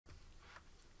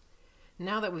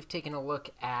Now that we've taken a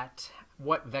look at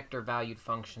what vector-valued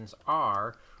functions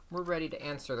are, we're ready to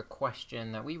answer the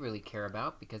question that we really care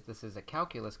about, because this is a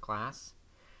calculus class.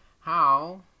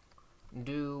 How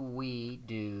do we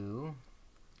do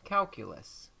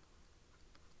calculus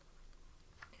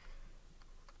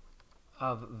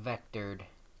of vectored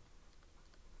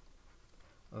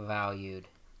valued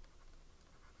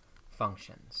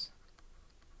functions?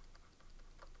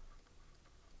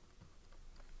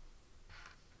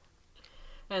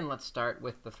 And let's start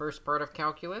with the first part of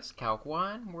calculus, Calc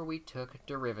 1, where we took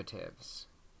derivatives.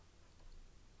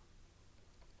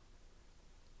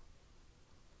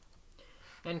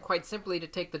 And quite simply, to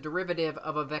take the derivative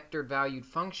of a vectored valued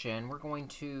function, we're going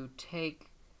to take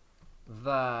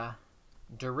the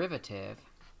derivative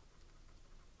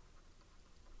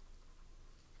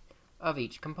of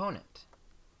each component.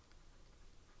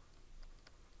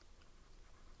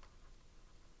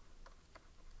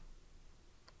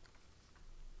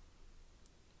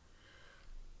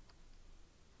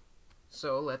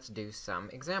 So let's do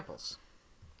some examples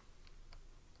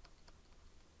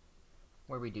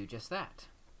where we do just that.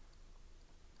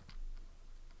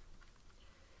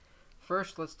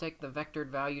 First, let's take the vectored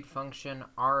valued function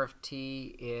r of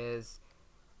t is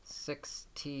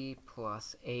 6t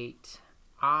plus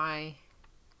 8I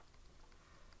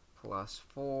plus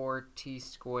 4t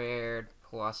squared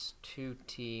plus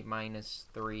 2t minus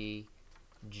 3j.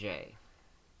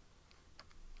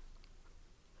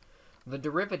 The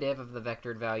derivative of the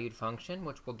vectored valued function,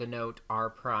 which will denote r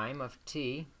prime of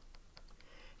t,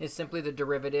 is simply the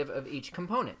derivative of each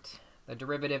component. The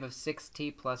derivative of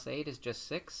 6t plus 8 is just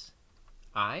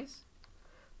 6i's,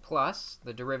 plus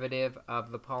the derivative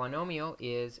of the polynomial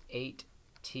is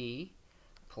 8t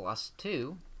plus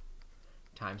 2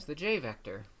 times the j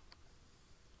vector.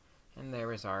 And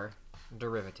there is our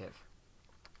derivative.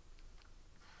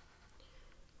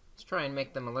 Let's try and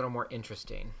make them a little more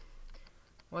interesting.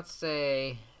 Let's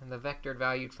say the vectored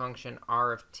valued function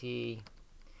r of t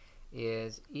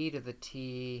is e to the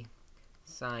t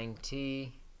sine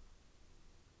t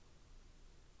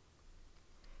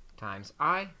times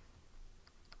I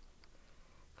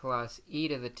plus e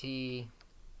to the t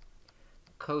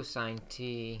cosine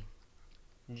t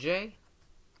j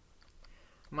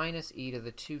minus e to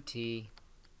the 2t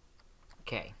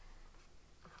k.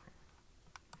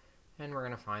 And we're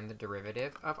going to find the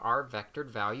derivative of our vectored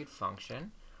valued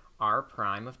function, r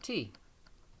prime of t.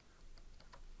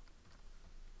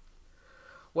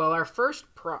 Well, our first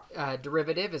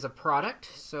derivative is a product,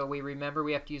 so we remember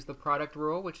we have to use the product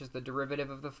rule, which is the derivative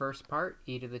of the first part,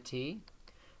 e to the t,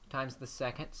 times the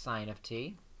second, sine of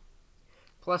t,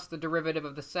 plus the derivative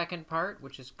of the second part,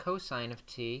 which is cosine of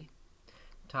t,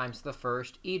 times the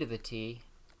first, e to the t,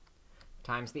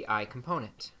 times the I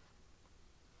component.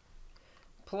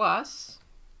 Plus,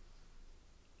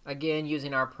 again,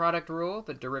 using our product rule,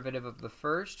 the derivative of the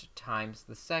first times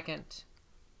the second,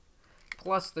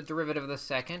 plus the derivative of the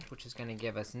second, which is going to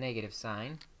give us negative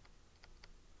sign,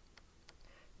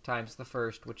 times the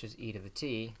first, which is e to the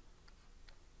t,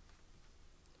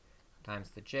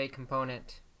 times the j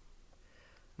component,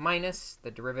 minus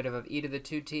the derivative of e to the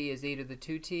 2t is e to the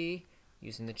 2t,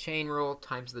 using the chain rule,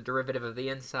 times the derivative of the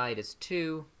inside is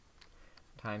 2,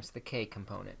 times the k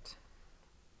component.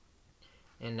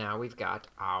 And now we've got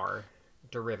our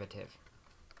derivative.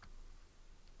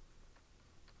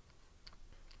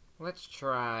 Let's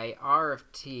try r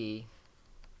of t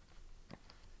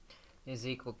is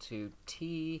equal to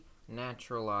t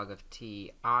natural log of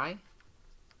ti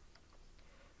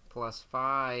plus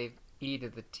 5 e to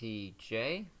the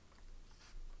tj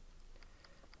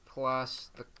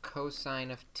plus the cosine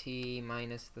of t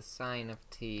minus the sine of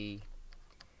t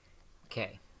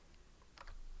k.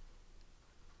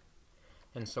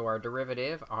 And so our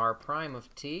derivative, r prime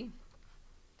of t,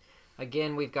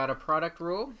 again, we've got a product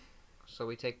rule. So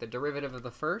we take the derivative of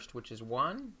the first, which is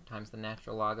 1, times the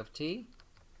natural log of t,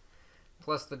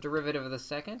 plus the derivative of the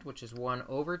second, which is 1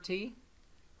 over t,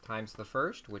 times the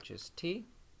first, which is t,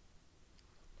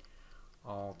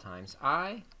 all times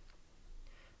I,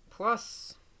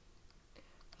 plus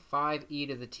 5e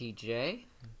to the tj,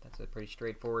 that's a pretty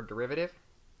straightforward derivative,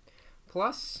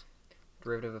 plus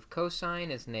derivative of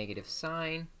cosine is negative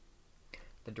sine,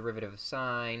 the derivative of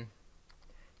sine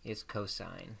is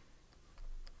cosine,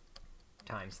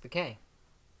 times the k.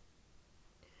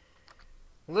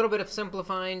 A little bit of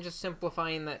simplifying, just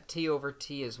simplifying that t over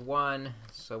t is 1,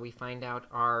 so we find out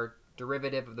our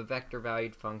derivative of the vector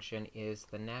valued function is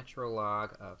the natural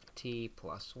log of t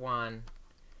plus 1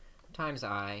 times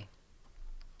I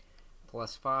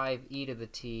plus 5e to the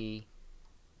t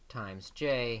times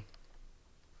j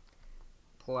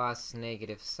plus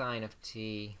negative sine of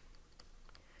t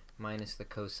minus the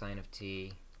cosine of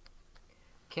t,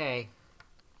 k,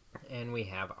 and we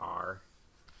have our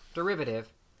derivative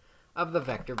of the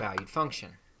vector-valued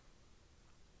function.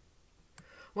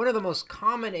 One of the most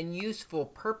common and useful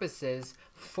purposes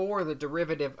for the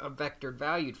derivative of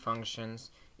vector-valued functions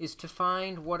is to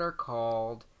find what are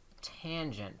called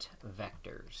tangent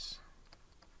vectors.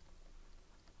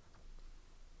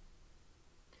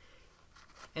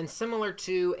 And similar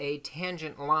to a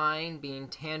tangent line being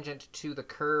tangent to the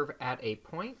curve at a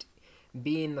point,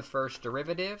 being the first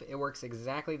derivative, it works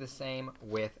exactly the same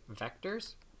with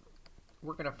vectors.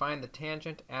 We're going to find the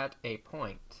tangent at a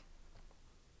point.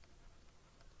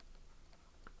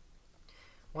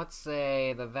 Let's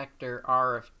say the vector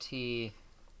r of t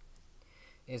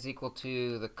is equal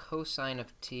to the cosine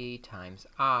of t times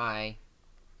I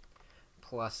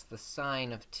plus the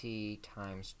sine of t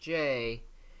times j.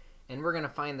 And we're going to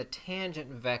find the tangent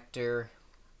vector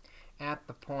at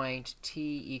the point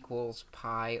t equals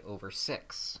pi over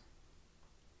 6.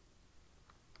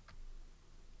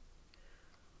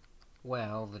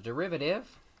 Well, the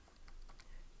derivative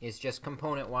is just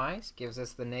component-wise, gives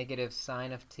us the negative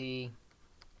sine of t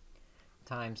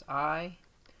times I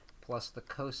plus the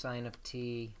cosine of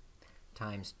t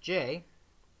times j.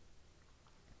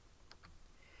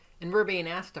 And we're being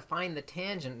asked to find the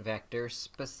tangent vector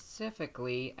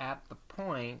specifically at the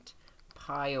point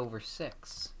pi over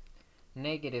 6.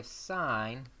 Negative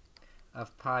sine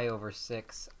of pi over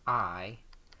 6i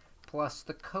plus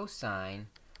the cosine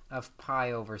of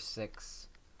pi over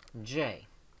 6j.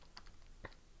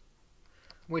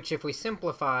 Which, if we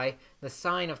simplify, the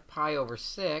sine of pi over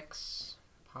 6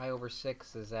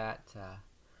 is at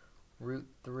root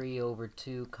 3 over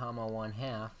 2 comma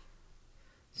 1/2.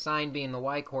 Sine being the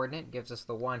y-coordinate gives us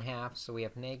the 1/2, so we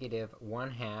have negative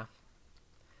 1/2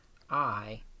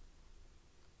 I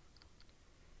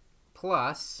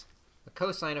plus the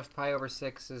cosine of pi over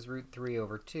 6 is root 3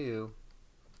 over 2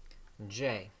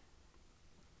 j.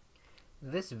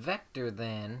 This vector,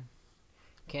 then,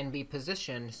 can be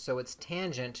positioned so it's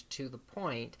tangent to the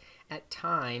point at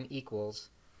time equals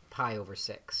pi over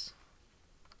 6.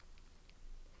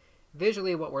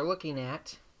 Visually, what we're looking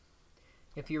at,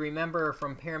 if you remember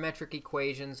from parametric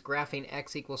equations, graphing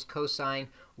x equals cosine,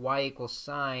 y equals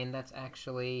sine, that's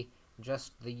actually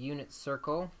just the unit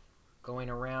circle going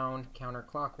around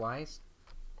counterclockwise.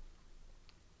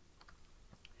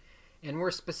 And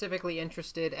we're specifically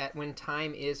interested at when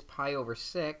time is pi over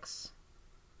 6.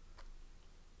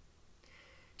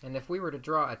 And if we were to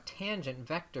draw a tangent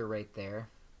vector right there,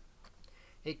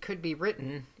 it could be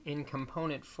written in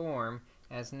component form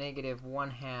as negative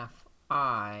 1/2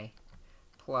 I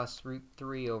plus root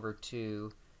 3 over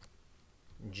 2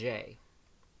 j.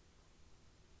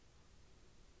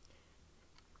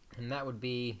 And that would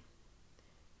be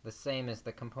the same as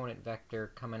the component vector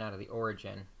coming out of the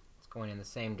origin. It's going in the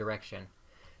same direction.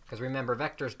 Because remember,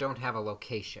 vectors don't have a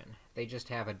location. They just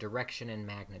have a direction and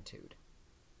magnitude.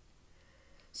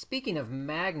 Speaking of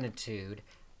magnitude,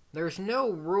 there's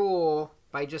no rule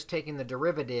by just taking the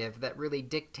derivative that really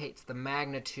dictates the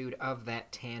magnitude of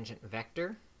that tangent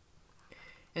vector.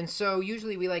 And so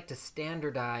usually we like to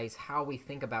standardize how we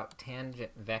think about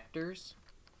tangent vectors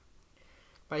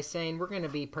by saying we're going to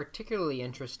be particularly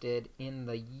interested in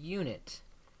the unit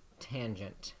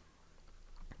tangent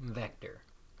vector.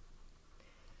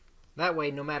 That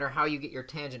way, no matter how you get your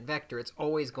tangent vector, it's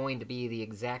always going to be the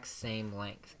exact same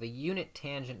length. The unit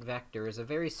tangent vector is a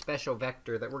very special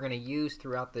vector that we're going to use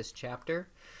throughout this chapter.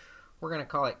 We're going to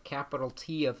call it capital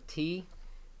T of t.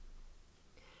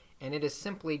 And it is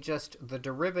simply just the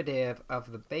derivative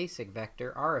of the basic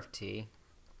vector r of t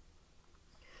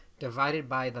divided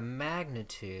by the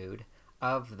magnitude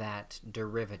of that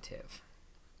derivative.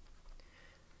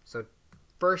 So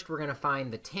first we're going to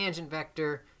find the tangent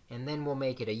vector, and then we'll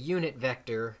make it a unit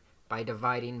vector by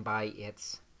dividing by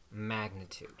its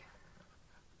magnitude.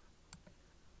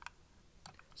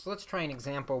 So let's try an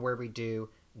example where we do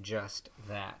just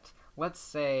that. Let's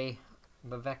say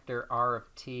the vector r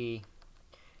of t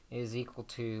is equal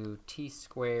to t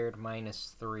squared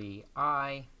minus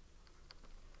 3i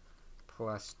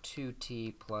plus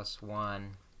 2t plus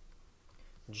 1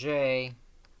 j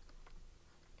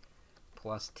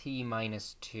plus t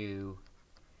minus 2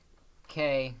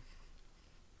 k.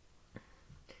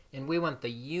 And we want the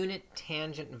unit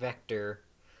tangent vector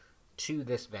to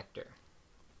this vector.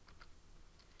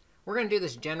 We're going to do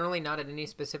this generally, not at any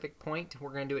specific point.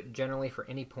 We're going to do it generally for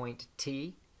any point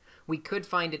t. We could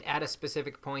find it at a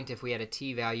specific point if we had a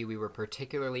t value we were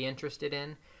particularly interested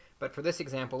in. But for this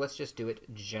example, let's just do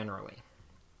it generally.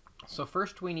 So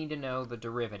first we need to know the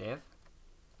derivative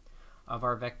of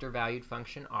our vector-valued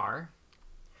function r.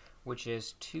 which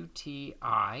is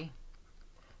 2ti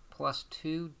plus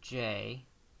 2j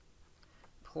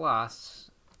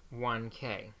plus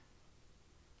 1k.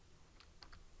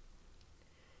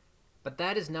 But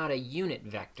that is not a unit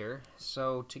vector,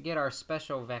 so to get our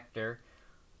special vector,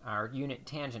 our unit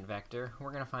tangent vector,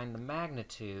 we're going to find the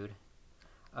magnitude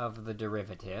of the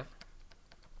derivative.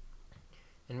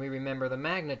 And we remember the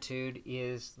magnitude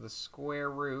is the square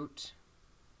root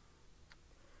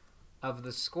of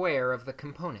the square of the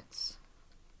components.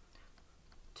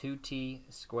 2t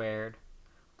squared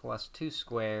plus 2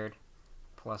 squared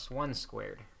plus 1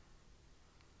 squared,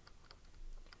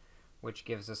 which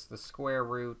gives us the square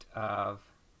root of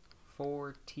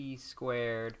 4t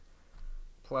squared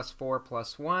plus 4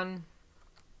 plus 1,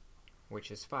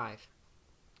 which is 5.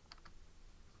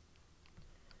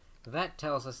 That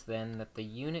tells us then that the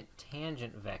unit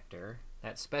tangent vector,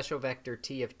 that special vector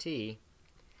t of t,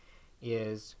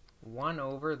 is 1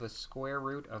 over the square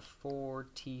root of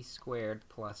 4t squared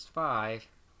plus 5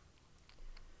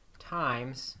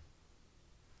 times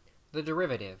the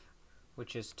derivative,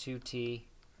 which is 2t,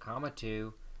 comma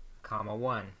 2, comma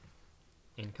 1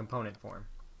 in component form.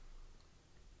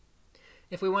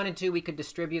 If we wanted to, we could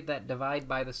distribute that divide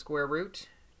by the square root,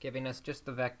 giving us just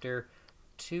the vector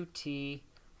 2t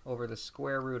over the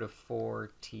square root of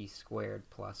 4t squared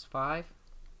plus 5,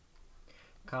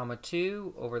 comma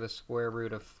 2 over the square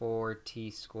root of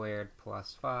 4t squared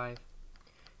plus 5,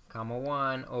 comma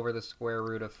 1 over the square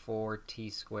root of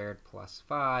 4t squared plus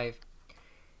 5.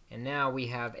 And now we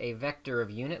have a vector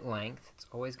of unit length. It's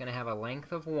always going to have a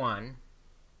length of 1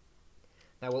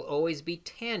 that will always be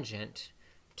tangent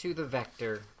to the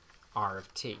vector r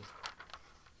of t.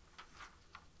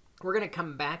 We're going to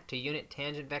come back to unit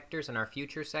tangent vectors in our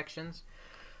future sections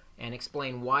and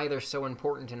explain why they're so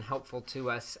important and helpful to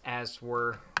us as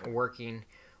we're working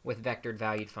with vectored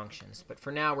valued functions. But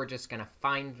for now, we're just going to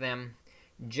find them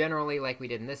generally like we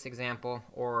did in this example,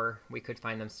 or we could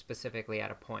find them specifically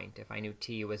at a point. If I knew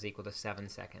t was equal to 7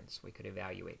 seconds, we could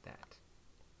evaluate that.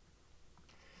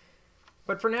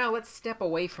 But for now, let's step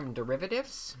away from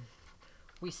derivatives.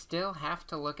 We still have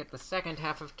to look at the second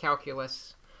half of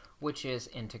calculus, which is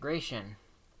integration.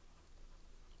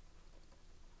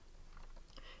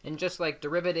 And just like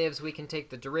derivatives, we can take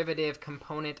the derivative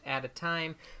component at a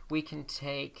time. We can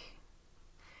take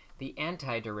the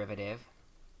antiderivative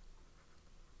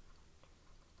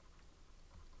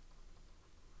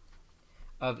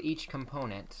of each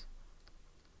component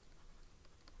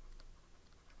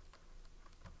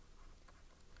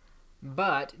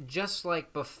but just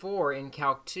like before in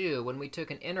Calc 2, when we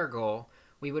took an integral,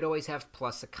 we would always have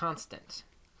plus a constant.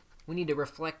 We need to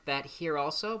reflect that here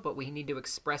also, but we need to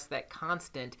express that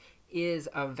constant is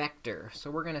a vector.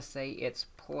 So we're going to say it's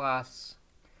plus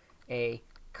a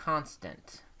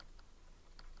constant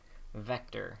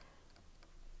vector,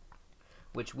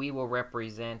 which we will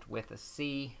represent with a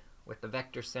c, with the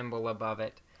vector symbol above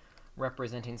it,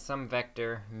 representing some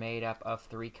vector made up of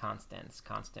 3 constants,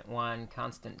 constant 1,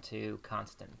 constant 2,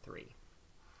 constant 3.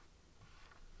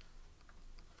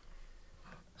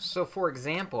 So for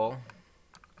example,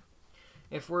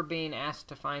 if we're being asked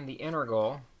to find the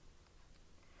integral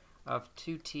of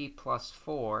 2t plus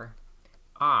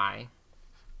 4i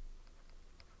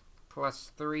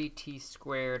plus 3t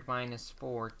squared minus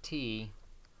 4t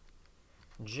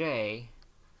j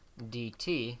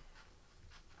dt,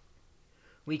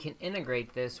 we can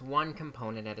integrate this one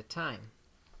component at a time.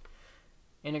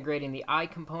 Integrating the I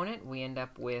component, we end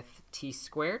up with t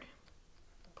squared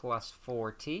plus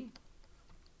 4t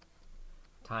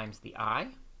times the I,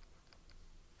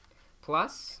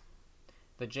 plus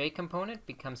the j component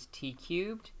becomes t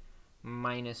cubed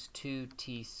minus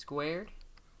 2t squared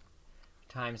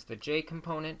times the j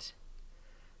component.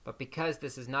 But because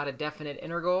this is not a definite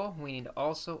integral, we need to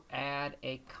also add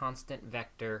a constant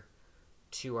vector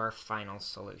to our final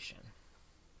solution.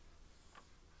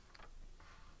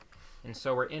 And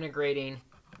so we're integrating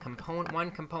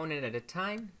one component at a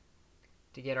time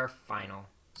to get our final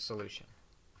solution.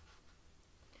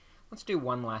 Let's do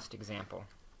one last example.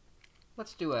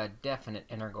 Let's do a definite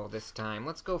integral this time.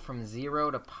 Let's go from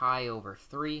 0 to pi over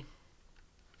 3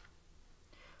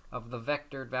 of the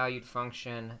vectored valued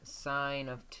function sine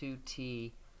of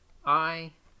 2ti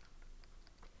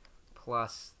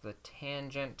plus the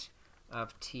tangent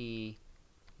of tj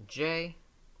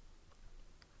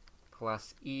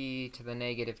plus e to the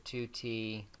negative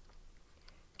 2t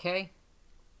k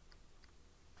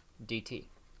dt.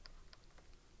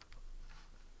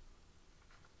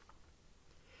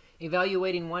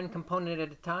 Evaluating one component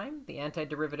at a time, the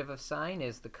antiderivative of sine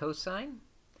is the cosine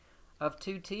of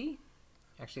 2t,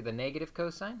 actually the negative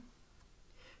cosine.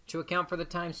 To account for the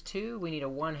times 2, we need a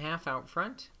 1/2 out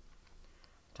front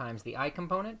times the I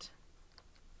component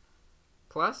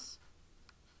plus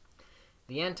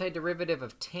the antiderivative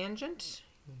of tangent,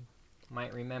 you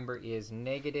might remember, is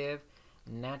negative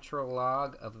natural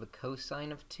log of the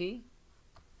cosine of t,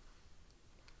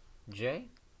 j.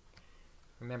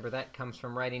 Remember, that comes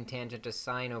from writing tangent as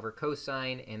sine over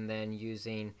cosine and then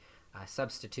using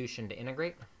substitution to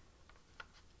integrate.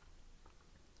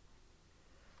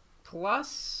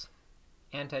 Plus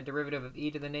antiderivative of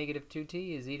e to the negative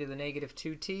 2t is e to the negative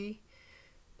 2t,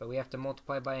 but we have to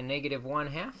multiply by a negative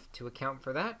 1/2 to account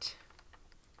for that.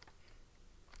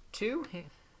 2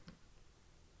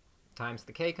 times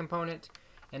the k component,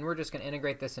 and we're just going to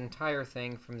integrate this entire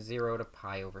thing from 0 to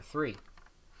pi over 3.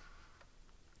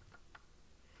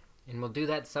 And we'll do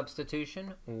that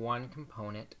substitution one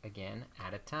component again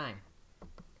at a time.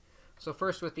 So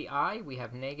first with the I, we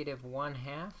have negative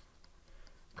 1/2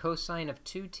 cosine of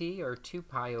 2t, or 2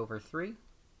 pi over 3,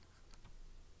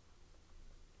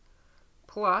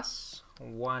 plus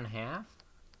 1/2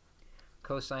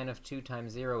 cosine of 2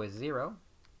 times 0 is 0,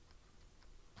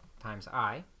 times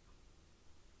I,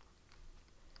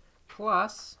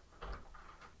 plus,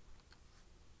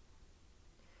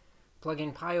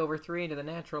 plugging pi over 3 into the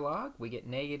natural log, we get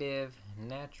negative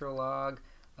natural log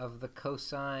of the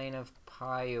cosine of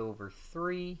pi over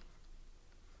 3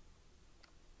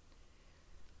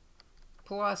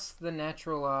 plus the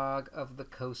natural log of the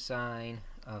cosine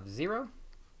of 0.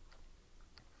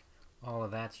 All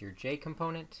of that's your j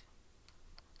component,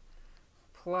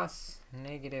 plus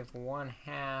negative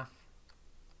 1/2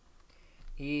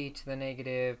 e to the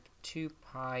negative 2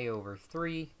 pi over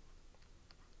 3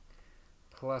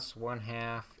 plus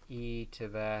 1/2 e to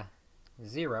the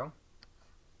 0.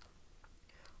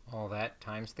 All that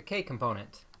times the k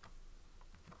component.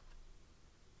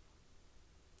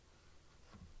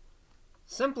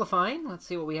 Simplifying, let's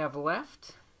see what we have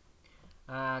left.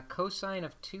 Cosine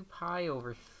of 2 pi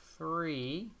over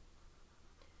 3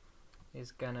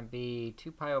 is going to be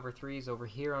 2 pi over 3 is over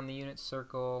here on the unit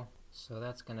circle, so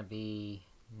that's going to be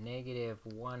negative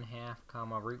 1/2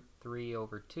 comma root 3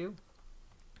 over 2.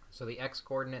 So the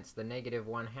x-coordinate's the negative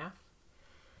 1/2.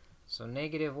 So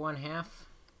negative 1/2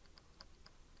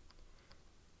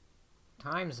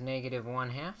 times negative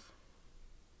 1/2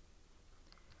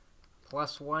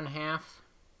 plus 1/2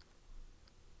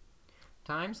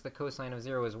 times the cosine of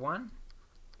 0 is 1,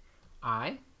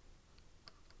 I,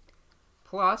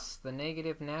 plus the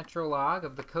negative natural log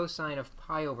of the cosine of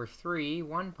pi over 3.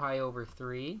 1 pi over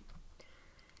 3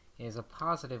 is a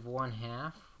positive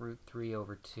 1/2 root 3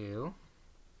 over 2.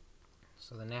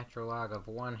 So the natural log of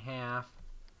 1/2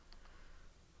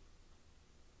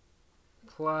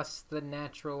 plus the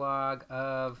natural log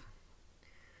of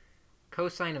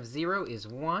cosine of 0 is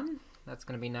 1. That's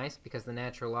going to be nice because the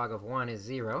natural log of 1 is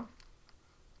 0,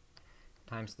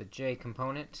 times the j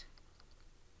component,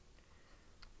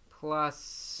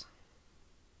 plus,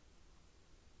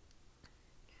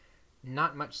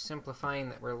 not much simplifying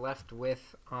that we're left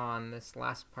with on this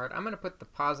last part. I'm going to put the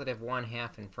positive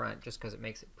 1/2 in front just because it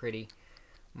makes it pretty,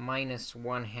 minus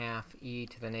 1/2 e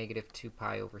to the negative 2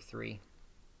 pi over 3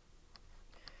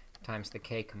 times the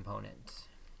k component.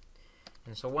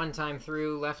 And so one time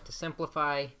through, left to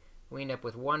simplify, we end up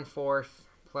with 1/4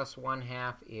 plus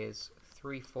 1/2 is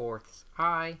 3/4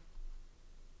 I,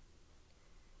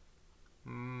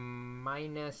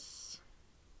 minus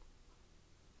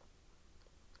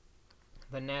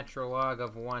the natural log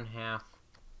of 1/2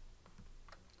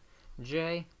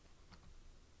 j,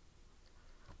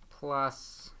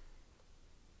 plus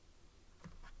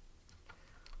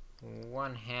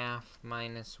 1/2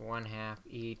 minus 1/2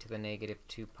 e to the negative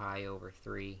 2 pi over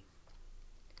 3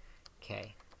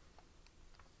 k.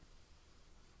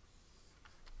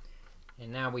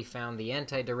 And now we found the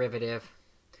antiderivative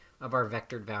of our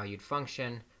vectored valued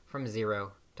function from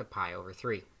 0 to pi over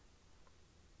 3.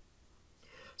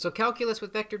 So calculus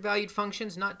with vectored valued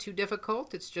functions, not too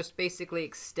difficult. It's just basically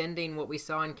extending what we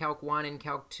saw in Calc 1 and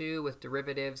Calc 2 with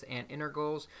derivatives and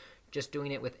integrals, just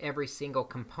doing it with every single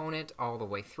component all the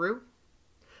way through.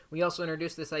 We also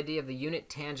introduced this idea of the unit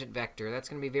tangent vector. That's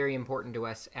going to be very important to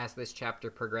us as this chapter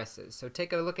progresses. So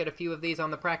take a look at a few of these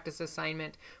on the practice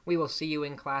assignment. We will see you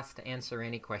in class to answer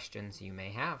any questions you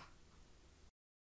may have.